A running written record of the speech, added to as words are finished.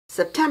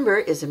September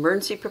is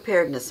Emergency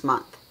Preparedness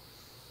Month.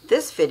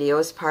 This video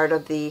is part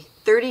of the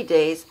 30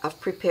 Days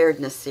of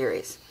Preparedness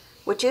series,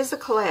 which is a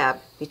collab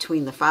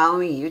between the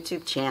following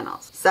YouTube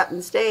channels: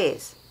 Sutton's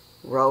Days,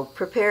 Rogue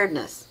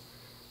Preparedness,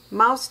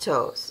 Mouse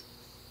Toes,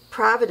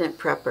 Provident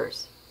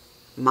Preppers,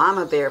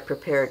 Mama Bear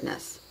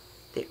Preparedness,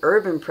 The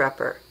Urban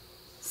Prepper,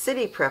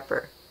 City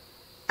Prepper,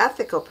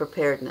 Ethical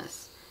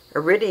Preparedness,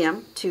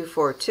 Iridium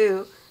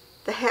 242,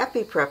 The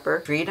Happy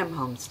Prepper, Freedom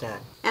Homestead,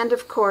 and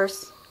of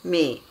course,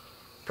 me,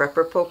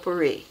 Prepper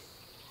Potpourri.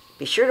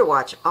 Be sure to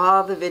watch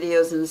all the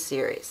videos in the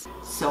series.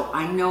 So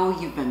I know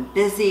you've been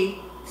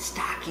busy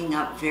stocking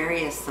up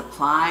various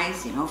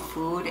supplies,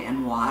 food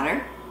and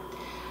water,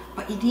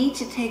 but you need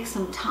to take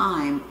some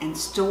time and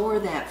store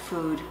that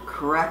food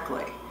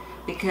correctly,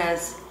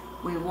 because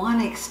we want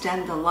to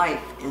extend the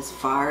life as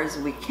far as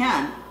we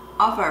can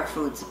of our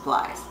food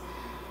supplies.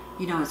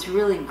 It's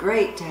really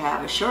great to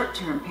have a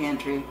short-term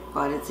pantry,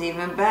 but it's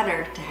even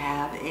better to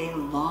have a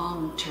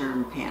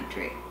long-term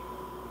pantry.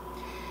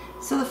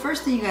 So the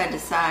first thing you got to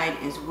decide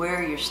is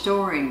where you're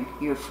storing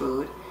your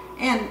food,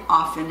 and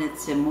often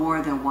it's in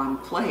more than one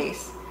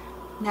place.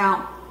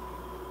 Now,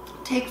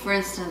 take for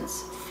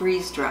instance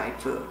freeze-dried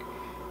food.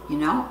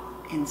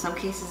 In some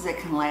cases it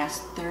can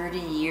last 30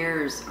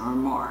 years or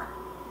more.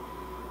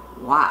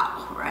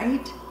 Wow,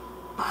 right?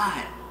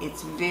 But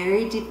it's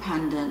very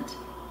dependent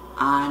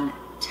on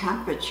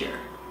temperature.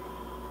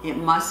 It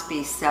must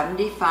be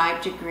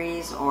 75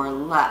 degrees or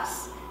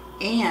less,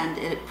 and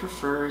it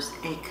prefers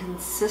a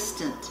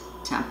consistent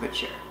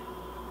temperature.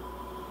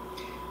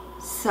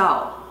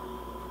 So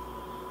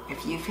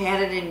if you've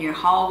had it in your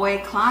hallway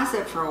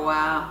closet for a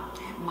while,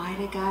 it might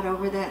have got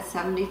over that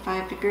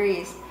 75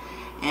 degrees,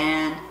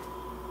 and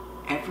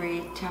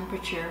every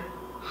temperature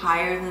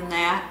higher than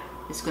that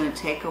is going to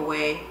take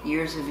away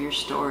years of your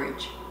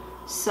storage.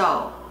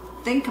 So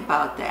think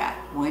about that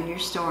when you're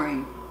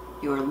storing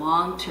your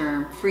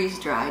long-term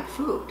freeze-dried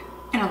food.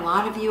 And a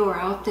lot of you are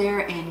out there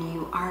and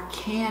you are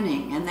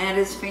canning, and that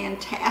is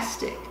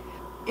fantastic.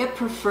 It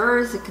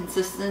prefers a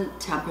consistent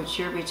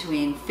temperature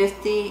between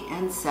 50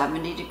 and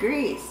 70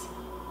 degrees.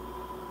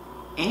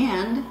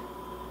 And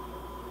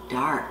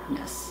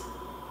darkness.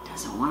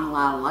 Doesn't want to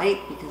allow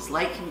light, because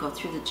light can go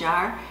through the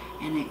jar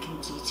and it can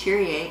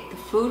deteriorate the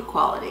food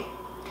quality.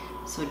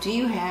 So do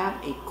you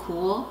have a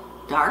cool,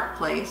 dark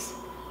place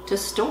to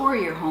store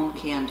your home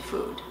canned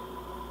food?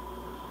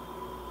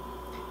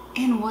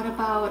 And what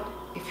about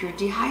if you're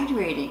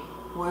dehydrating?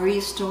 Where are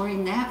you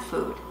storing that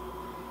food?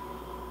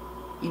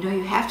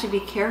 You have to be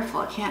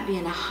careful. It can't be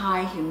in a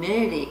high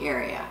humidity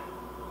area,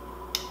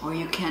 or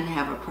you can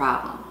have a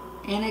problem.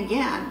 And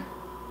again,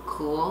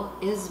 cool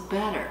is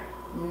better.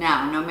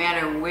 Now, no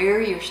matter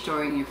where you're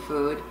storing your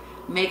food,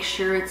 make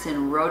sure it's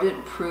in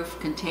rodent-proof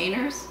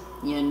containers.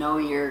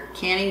 Your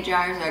canning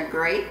jars are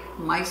great.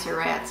 Mice or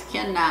rats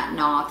cannot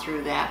gnaw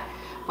through that.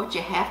 But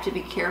you have to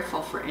be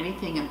careful for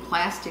anything in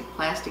plastic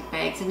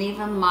bags, and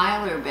even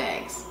Mylar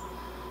bags.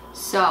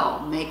 So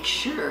make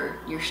sure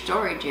your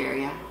storage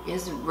area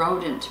is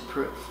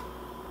rodent-proof.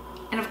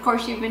 And of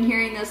course, you've been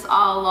hearing this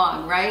all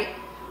along, right?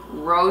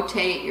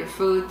 Rotate your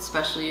food,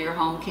 especially your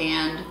home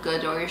canned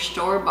good or your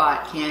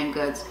store-bought canned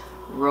goods.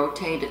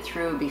 Rotate it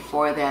through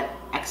before that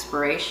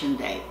expiration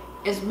date.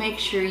 Is make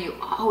sure you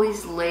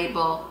always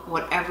label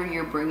whatever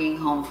you're bringing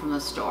home from the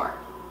store.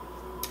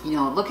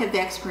 Look at the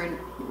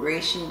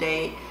expiration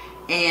date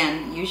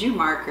and use your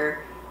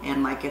marker,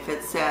 and like if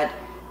it said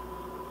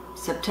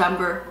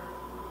September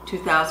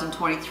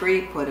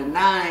 2023, put a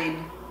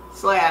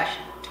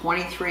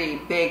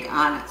 9/23 big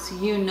on it, so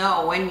you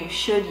know when you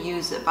should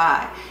use it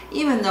by,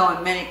 even though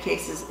in many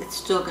cases it's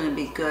still going to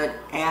be good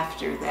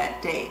after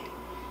that date,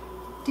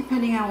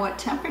 depending on what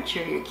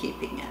temperature you're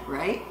keeping it,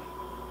 right?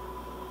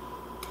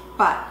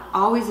 But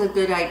always a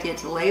good idea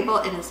to label,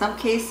 and in some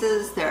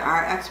cases there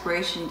are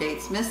expiration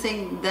dates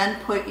missing. Then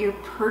put your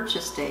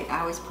purchase date. I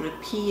always put a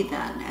P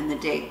then, and the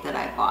date that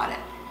I bought it.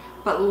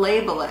 But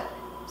label it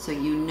so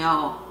you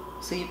know,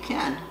 so you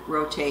can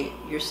rotate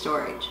your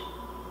storage.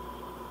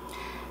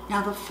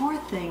 Now the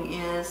fourth thing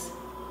is,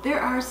 there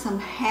are some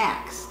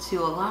hacks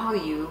to allow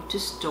you to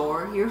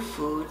store your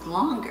food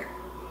longer.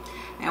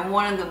 And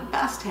one of the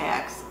best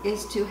hacks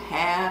is to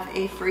have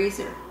a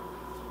freezer,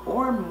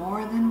 or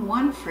more than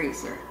one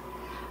freezer.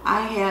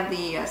 I have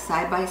the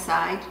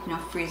side-by-side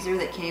freezer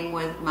that came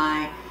with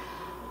my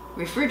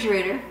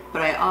refrigerator,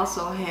 but I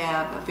also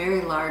have a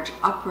very large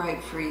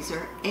upright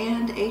freezer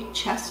and a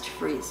chest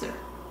freezer.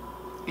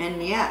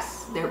 And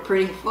yes, they're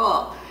pretty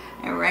full.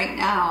 And right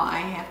now I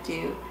have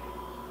to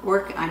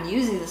work on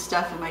using the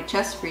stuff in my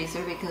chest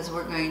freezer, because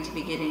we're going to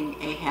be getting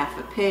a half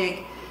a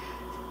pig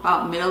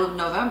about middle of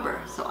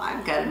November, so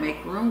I've got to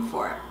make room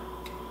for it.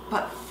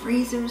 But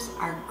freezers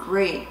are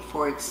great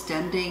for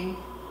extending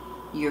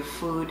your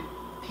food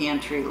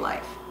pantry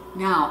life.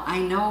 Now, I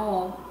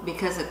know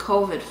because of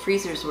COVID,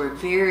 freezers were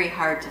very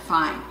hard to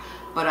find,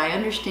 but I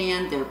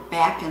understand they're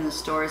back in the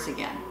stores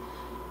again.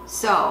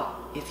 So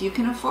if you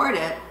can afford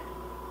it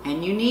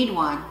and you need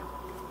one,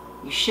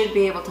 you should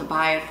be able to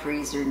buy a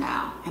freezer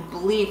now. And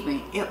believe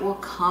me, it will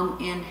come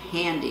in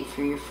handy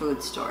for your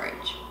food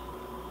storage.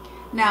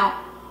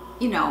 Now,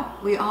 you know,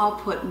 we all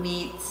put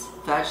meats,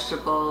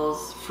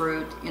 vegetables,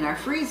 fruit in our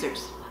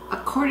freezers.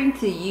 According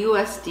to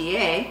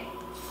USDA,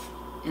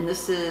 and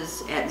this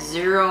is at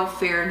 0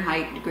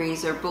 Fahrenheit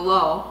degrees or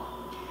below,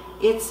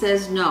 it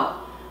says no.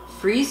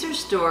 Freezer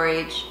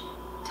storage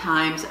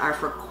times are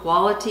for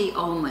quality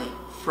only.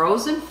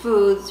 Frozen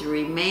foods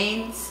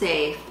remain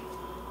safe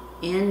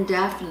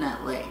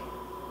indefinitely.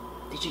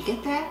 Did you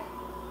get that?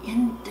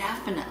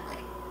 Indefinitely.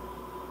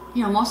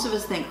 You know, most of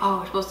us think, oh,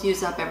 we're supposed to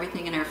use up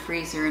everything in our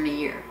freezer in a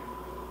year.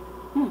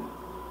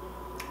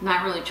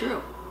 Not really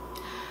true.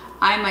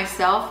 I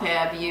myself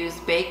have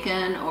used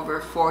bacon over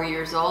 4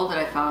 years old that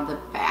I found in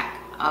the back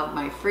of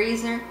my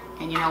freezer,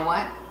 and you know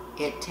what?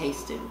 It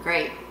tasted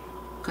great.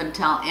 Couldn't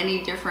tell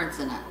any difference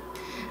in it.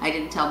 I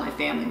didn't tell my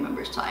family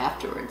members till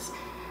afterwards.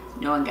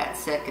 No one got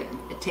sick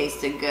and it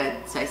tasted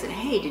good. So I said,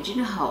 hey, did you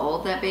know how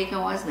old that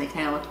bacon was? And they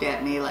kind of looked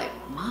at me like,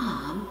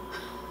 Mom?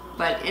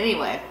 But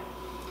anyway,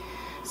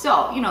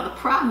 so, you know, the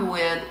problem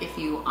with if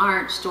you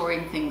aren't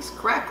storing things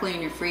correctly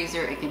in your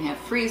freezer, it can have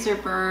freezer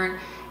burn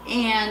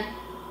and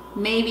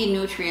maybe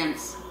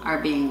nutrients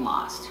are being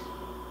lost.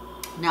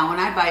 Now, when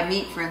I buy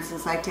meat, for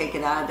instance, I take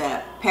it out of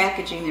that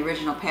packaging, the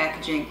original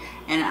packaging,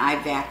 and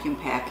I vacuum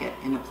pack it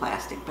in a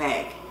plastic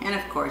bag. And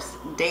of course,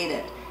 date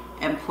it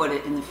and put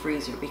it in the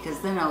freezer,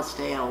 because then it'll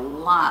stay a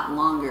lot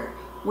longer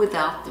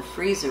without the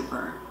freezer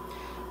burn.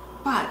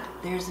 But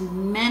there's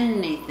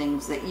many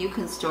things that you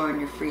can store in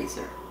your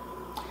freezer.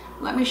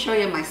 Let me show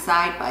you my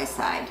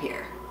side-by-side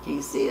here. Can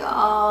you see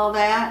all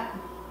that?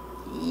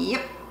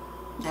 Yep,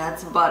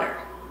 that's butter.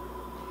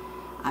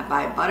 I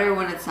buy butter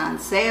when it's on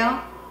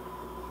sale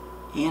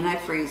and I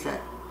freeze it.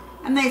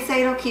 And they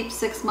say it'll keep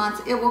 6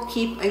 months. It will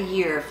keep a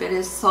year. If it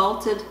is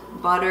salted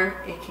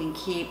butter, it can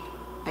keep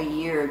a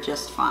year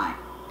just fine.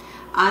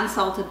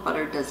 Unsalted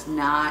butter does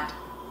not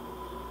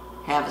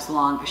have as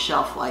long a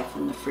shelf life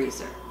in the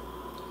freezer.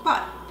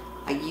 But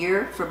a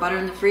year for butter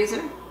in the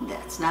freezer,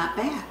 that's not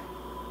bad.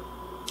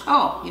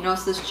 Oh, you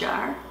notice this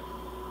jar?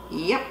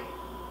 Yep,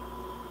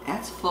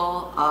 that's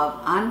full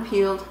of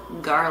unpeeled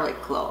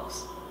garlic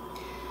cloves.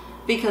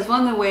 Because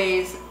one of the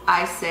ways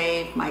I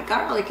save my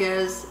garlic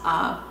is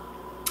I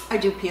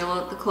do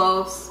peel the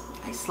cloves,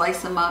 I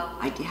slice them up,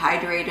 I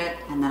dehydrate it,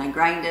 and then I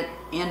grind it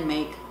and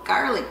make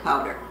garlic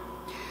powder.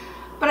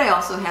 But I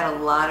also had a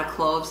lot of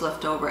cloves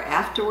left over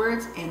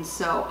afterwards, and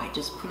so I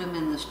just put them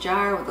in this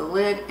jar with a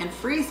lid and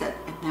freeze it.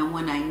 And then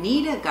when I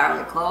need a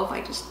garlic clove,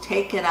 I just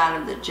take it out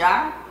of the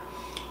jar,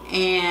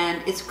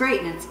 and it's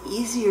great, and it's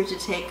easier to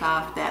take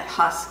off that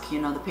husk,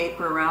 you know, the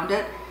paper around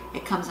it.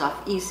 It comes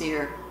off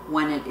easier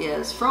when it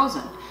is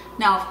frozen.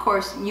 Now, of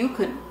course, you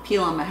could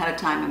peel them ahead of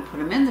time and put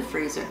them in the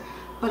freezer,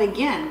 but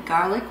again,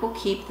 garlic will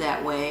keep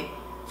that way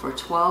for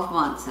 12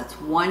 months. That's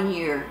 1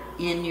 year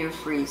in your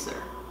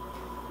freezer.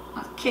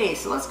 Okay,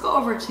 so let's go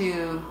over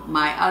to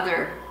my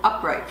other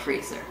upright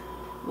freezer.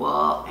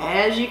 Well,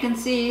 as you can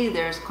see,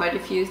 there's quite a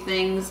few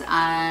things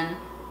on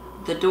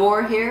the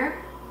door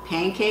here.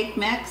 Pancake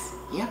mix,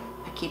 yep,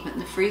 I keep it in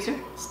the freezer,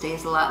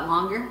 stays a lot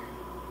longer.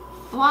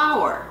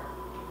 Flour,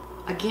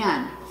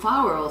 again,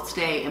 flour will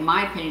stay, in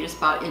my opinion, just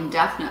about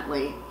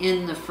indefinitely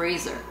in the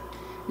freezer.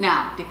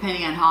 Now,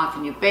 depending on how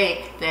often you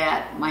bake,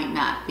 that might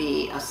not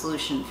be a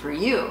solution for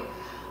you.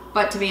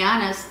 But to be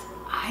honest,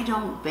 I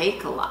don't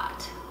bake a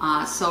lot.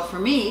 So for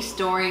me,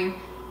 storing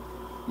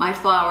my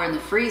flour in the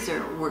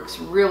freezer works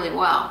really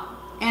well.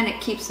 And it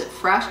keeps it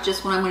fresh.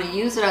 Just when I'm going to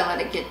use it, I let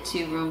it get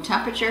to room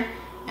temperature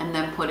and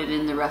then put it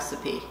in the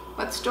recipe.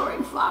 But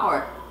storing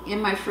flour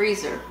in my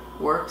freezer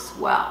works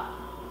well.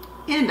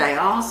 And I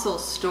also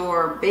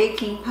store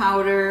baking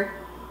powder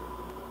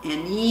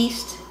and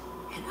yeast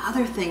and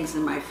other things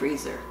in my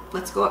freezer.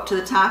 Let's go up to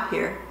the top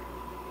here.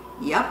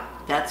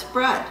 Yep, that's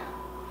bread.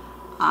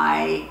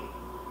 I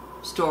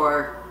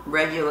store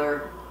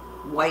regular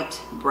white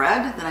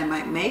bread that I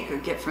might make or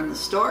get from the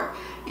store,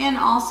 and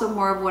also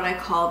more of what I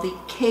call the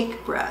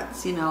cake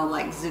breads, you know,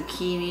 like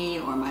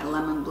zucchini or my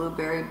lemon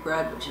blueberry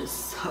bread, which is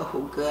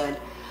so good.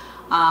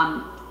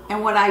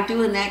 And what I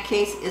do in that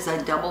case is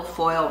I double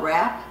foil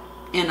wrap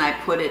and I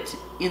put it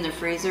in the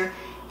freezer.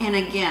 And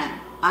again,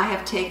 I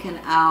have taken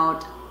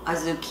out a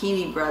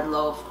zucchini bread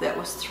loaf that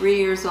was 3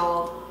 years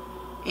old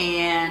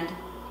and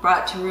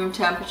brought to room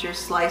temperature,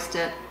 sliced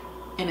it,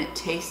 and it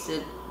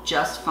tasted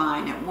just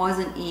fine. It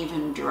wasn't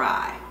even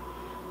dry.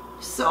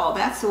 So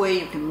that's the way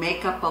you can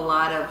make up a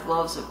lot of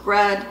loaves of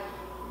bread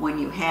when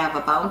you have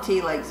a bounty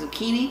like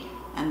zucchini,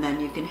 and then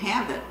you can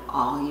have it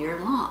all year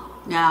long.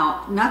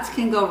 Now, nuts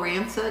can go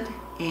rancid,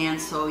 and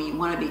so you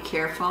want to be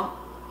careful.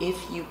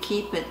 If you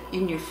keep it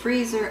in your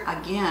freezer,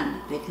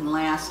 again, they can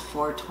last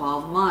for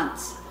 12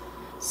 months.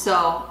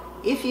 So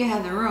if you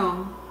have the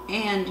room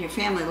and your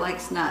family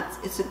likes nuts,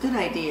 it's a good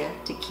idea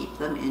to keep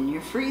them in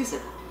your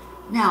freezer.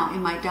 Now,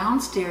 in my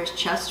downstairs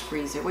chest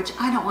freezer, which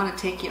I don't want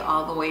to take you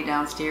all the way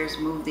downstairs,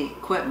 move the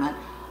equipment,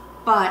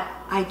 but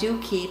I do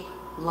keep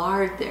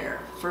lard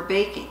there for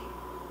baking.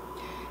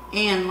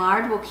 And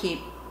lard will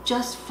keep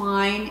just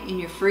fine in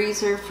your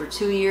freezer for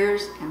 2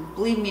 years, and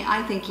believe me,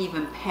 I think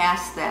even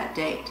past that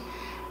date.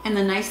 And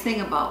the nice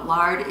thing about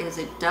lard is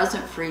it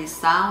doesn't freeze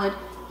solid.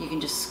 You can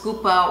just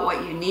scoop out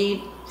what you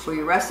need for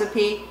your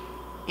recipe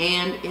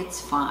and it's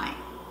fine.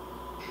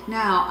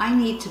 Now I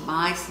need to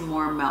buy some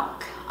more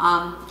milk.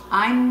 I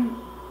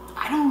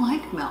don't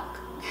like milk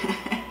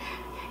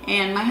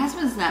and my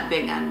husband's not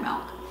big on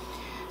milk.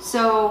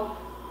 So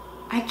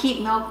I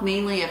keep milk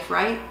mainly if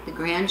the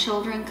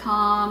grandchildren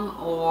come,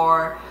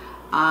 or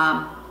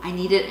I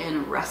need it in a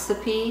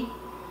recipe.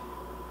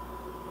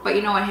 But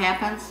you know what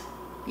happens?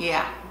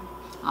 Yeah,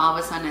 all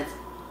of a sudden it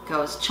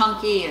goes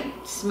chunky and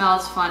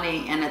smells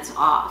funny and it's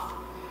off.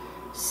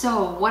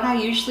 So what I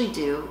usually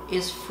do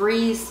is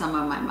freeze some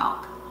of my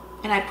milk,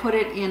 and I put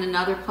it in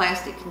another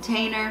plastic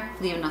container,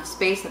 leave enough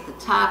space at the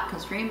top,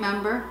 because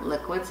remember,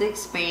 liquids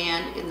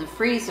expand in the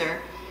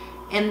freezer,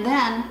 and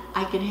then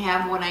I can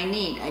have what I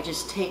need. I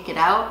just take it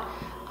out,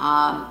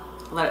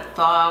 let it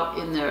thaw out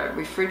in the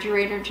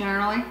refrigerator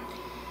generally.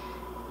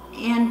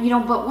 And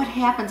but what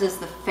happens is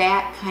the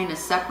fat kind of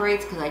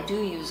separates, because I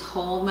do use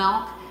whole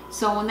milk.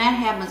 So when that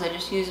happens, I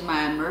just use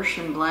my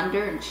immersion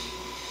blender and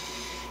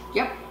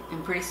yep,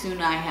 and pretty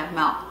soon I have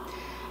milk.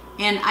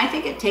 And I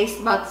think it tastes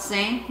about the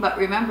same, but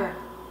remember,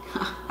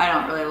 I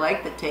don't really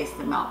like the taste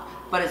of milk,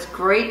 but it's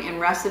great in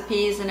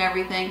recipes and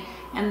everything.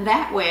 And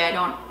that way I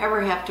don't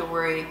ever have to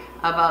worry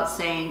about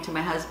saying to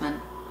my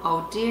husband,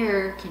 oh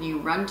dear, can you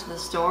run to the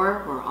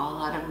store? We're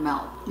all out of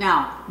milk.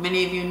 Now,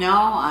 many of you know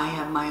I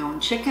have my own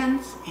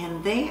chickens,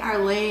 and they are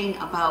laying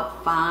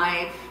about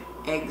 5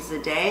 eggs a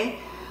day,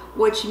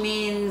 which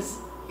means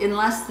in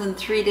less than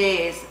 3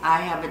 days,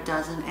 I have a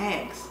dozen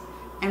eggs.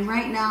 And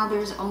right now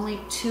there's only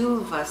 2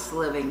 of us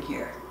living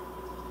here.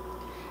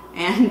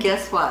 And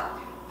guess what?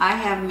 I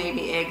have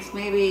eggs,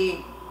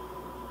 maybe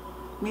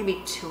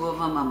 2 of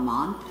them a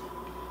month.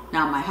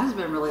 Now my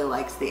husband really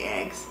likes the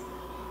eggs.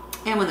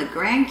 And when the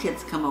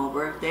grandkids come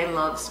over, they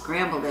love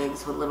scrambled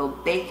eggs with little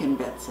bacon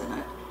bits in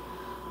it.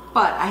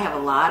 But I have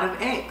a lot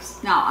of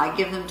eggs. Now I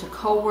give them to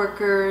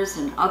coworkers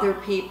and other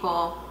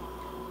people,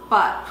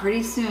 but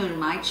pretty soon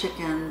my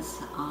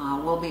chickens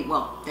will be,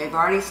 well, they've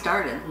already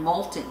started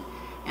molting.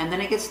 And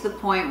then it gets to the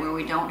point where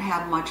we don't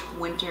have much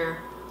winter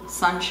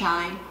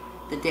sunshine,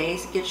 the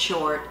days get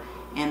short,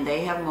 and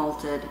they have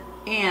molted,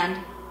 and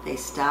they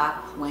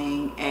stop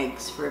laying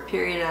eggs for a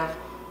period of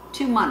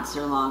 2 months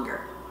or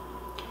longer.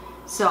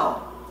 So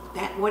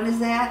when is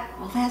that?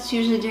 Well, that's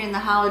usually during the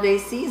holiday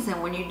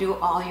season when you do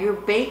all your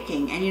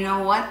baking. And you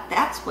know what?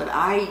 That's what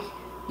I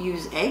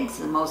use eggs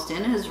the most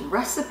in, is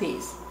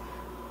recipes.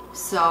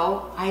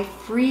 So I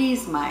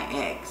freeze my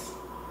eggs.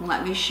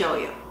 Let me show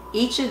you.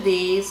 Each of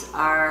these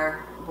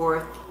are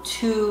worth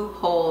 2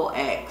 whole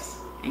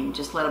eggs. And you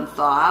just let them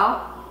thaw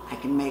out. I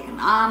can make an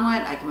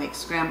omelet, I can make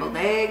scrambled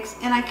eggs,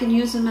 and I can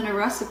use them in a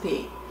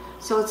recipe.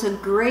 So it's a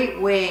great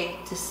way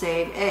to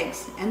save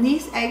eggs. And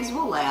these eggs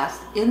will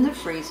last in the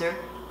freezer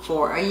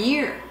for a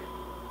year.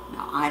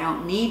 Now, I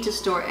don't need to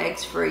store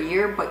eggs for a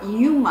year, but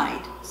you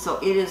might. So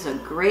it is a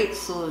great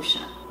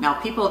solution. Now,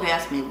 people have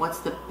asked me, what's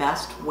the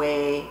best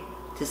way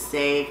to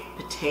save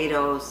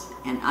potatoes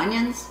and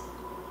onions?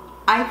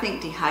 I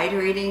think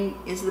dehydrating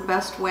is the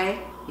best way.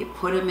 You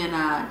put them in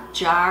a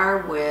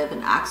jar with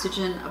an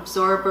oxygen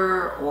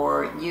absorber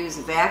or use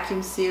a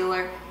vacuum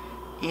sealer,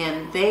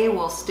 and they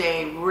will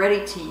stay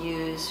ready to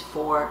use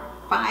for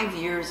 5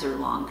 years or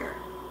longer.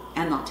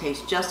 And they'll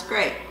taste just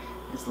great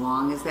as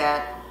long as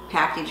that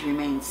package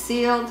remains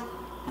sealed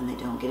and they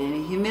don't get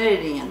any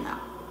humidity in them.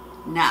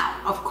 Now,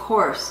 of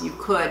course, you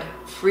could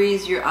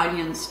freeze your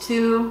onions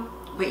too,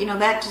 but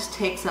that just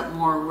takes up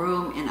more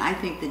room, and I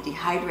think the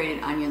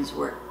dehydrated onions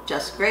work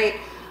just great.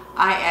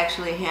 I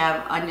actually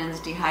have onions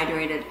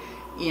dehydrated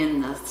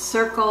in the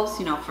circles,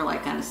 for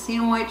like on a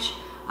sandwich.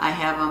 I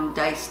have them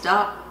diced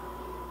up,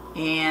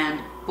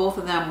 and both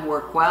of them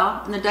work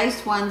well. And the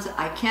diced ones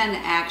I can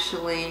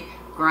actually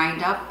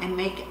grind up and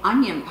make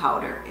onion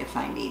powder if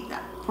I need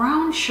them.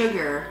 Brown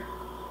sugar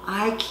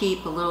I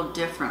keep a little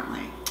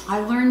differently. I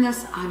learned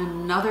this on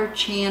another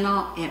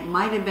channel. It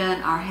might have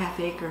been Our Half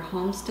Acre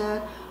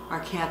Homestead,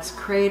 Our Cat's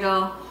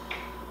Cradle.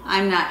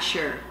 I'm not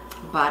sure,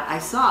 but I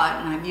saw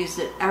it and I've used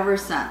it ever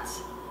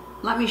since.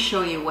 Let me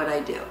show you what I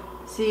do.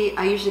 See,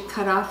 I usually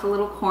cut off a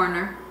little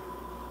corner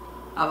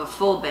of a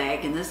full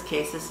bag. In this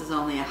case, this is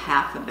only a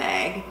half a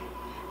bag.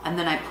 And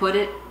then I put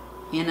it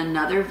in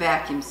another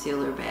vacuum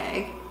sealer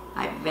bag.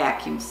 I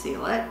vacuum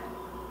seal it,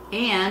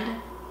 and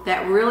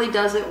that really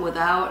does it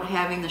without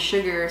having the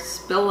sugar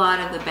spill out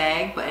of the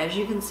bag. But as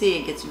you can see,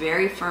 it gets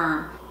very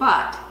firm,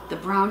 but the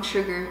brown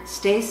sugar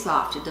stays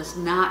soft. It does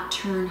not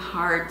turn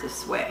hard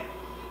this way.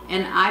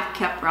 And I've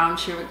kept brown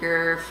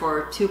sugar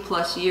for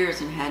 2+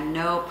 years and had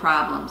no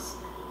problems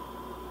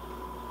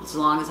as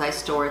long as I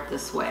store it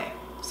this way.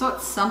 So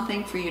it's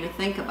something for you to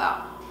think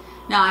about.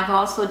 Now, I've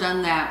also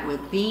done that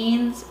with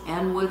beans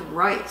and with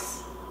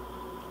rice.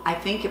 I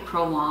think it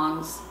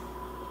prolongs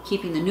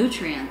keeping the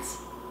nutrients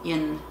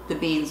in the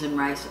beans and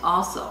rice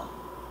also.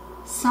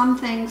 Some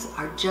things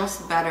are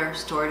just better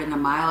stored in a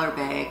Mylar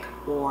bag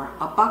or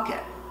a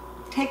bucket.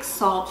 Take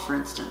salt, for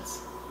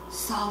instance.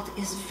 Salt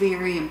is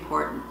very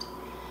important.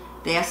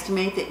 They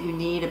estimate that you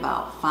need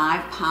about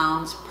 5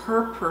 pounds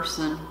per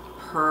person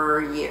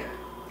per year.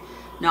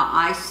 Now,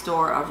 I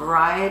store a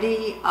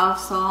variety of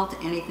salt,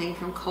 anything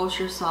from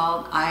kosher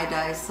salt,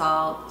 iodized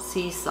salt,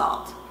 sea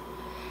salt.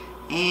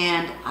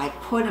 And I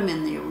put them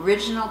in the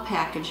original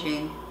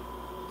packaging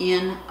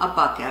in a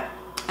bucket.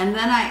 And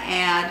then I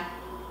add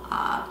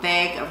a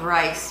bag of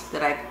rice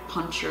that I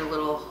puncture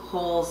little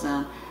holes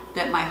in,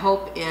 that my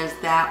hope is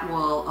that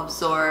will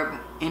absorb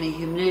any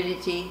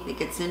humidity that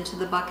gets into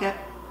the bucket.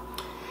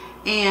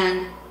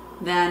 And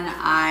then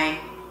I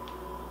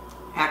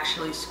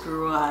actually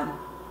screw on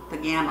the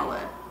gamma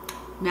lid.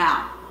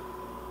 Now,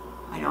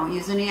 I don't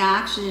use any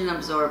oxygen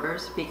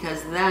absorbers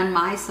because then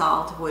my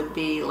salt would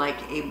be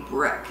like a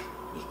brick.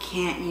 You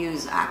can't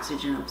use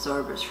oxygen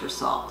absorbers for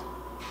salt.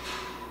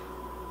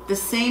 The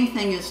same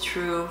thing is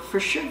true for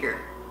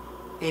sugar.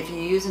 If you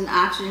use an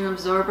oxygen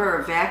absorber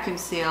or vacuum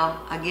seal,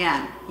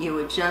 again, you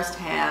would just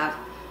have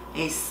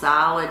a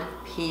solid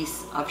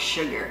piece of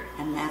sugar,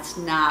 and that's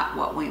not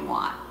what we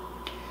want.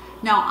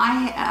 Now,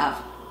 I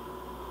have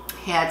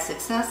had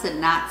success and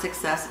not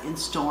success in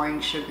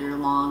storing sugar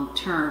long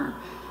term.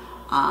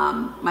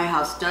 My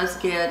house does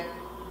get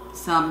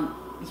some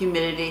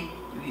humidity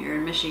here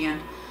in Michigan,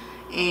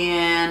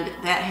 and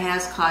that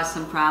has caused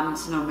some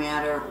problems no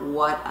matter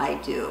what I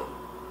do.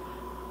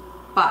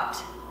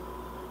 But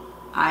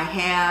I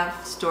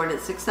have stored it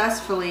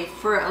successfully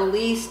for at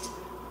least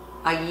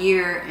a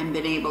year and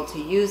been able to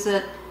use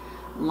it.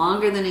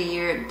 Longer than a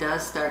year, it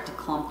does start to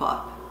clump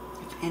up.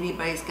 If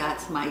anybody's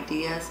got some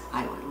ideas,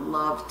 I would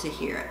love to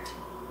hear it.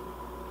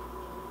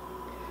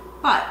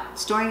 But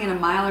storing in a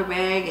Mylar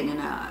bag and in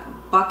a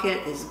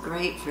bucket is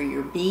great for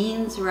your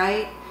beans,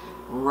 right?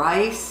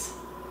 Rice,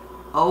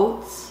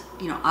 oats,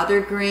 other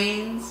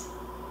grains,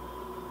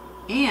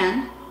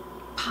 and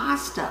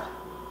pasta.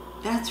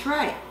 That's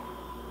right.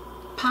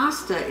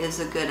 Pasta is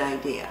a good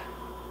idea.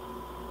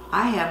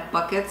 I have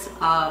buckets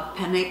of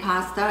penne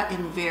pasta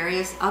and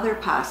various other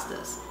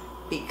pastas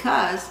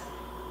because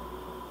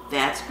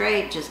that's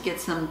great. Just get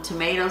some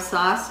tomato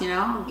sauce,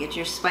 get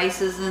your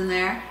spices in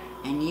there,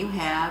 and you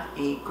have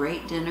a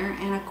great dinner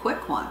and a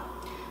quick one.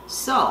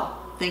 So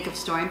think of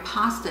storing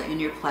pasta in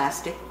your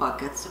plastic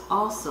buckets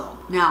also.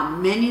 Now,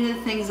 many of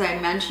the things I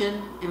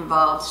mentioned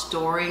involve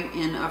storing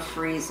in a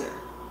freezer.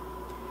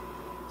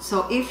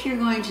 So if you're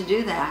going to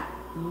do that,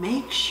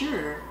 make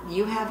sure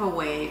you have a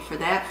way for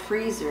that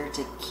freezer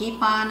to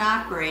keep on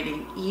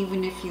operating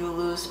even if you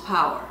lose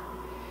power.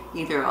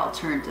 Either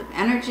alternative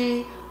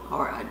energy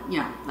or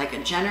like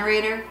a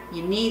generator.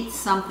 You need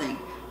something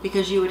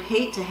because you would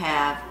hate to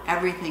have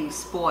everything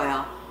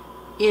spoil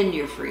in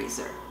your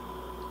freezer.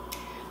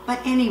 But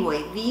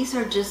anyway, these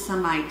are just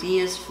some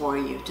ideas for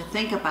you to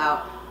think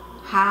about.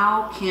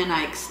 How can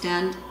I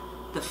extend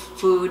the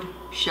food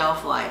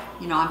shelf life?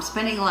 I'm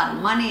spending a lot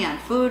of money on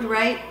food,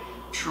 right?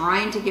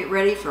 Trying to get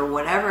ready for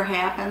whatever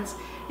happens,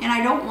 and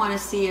I don't want to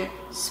see it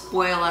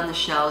spoil on the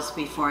shelves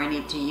before I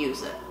need to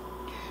use it.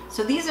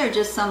 So these are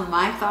just some of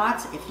my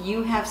thoughts. If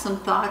you have some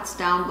thoughts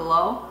down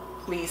below,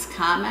 please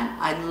comment.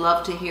 I'd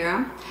love to hear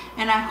them,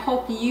 and I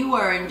hope you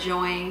are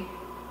enjoying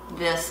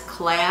this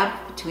collab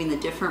between the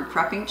different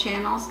prepping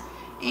channels.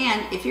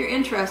 And if you're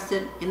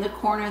interested, in the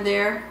corner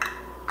there,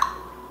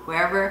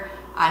 wherever,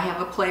 I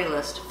have a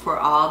playlist for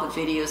all the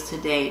videos to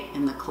date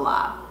in the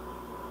collab.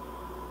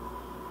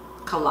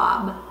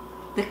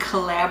 The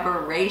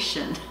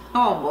collaboration.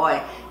 Oh boy,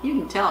 you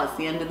can tell it's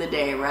the end of the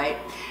day, right?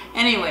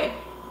 Anyway,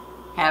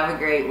 have a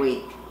great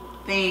week.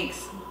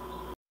 Thanks.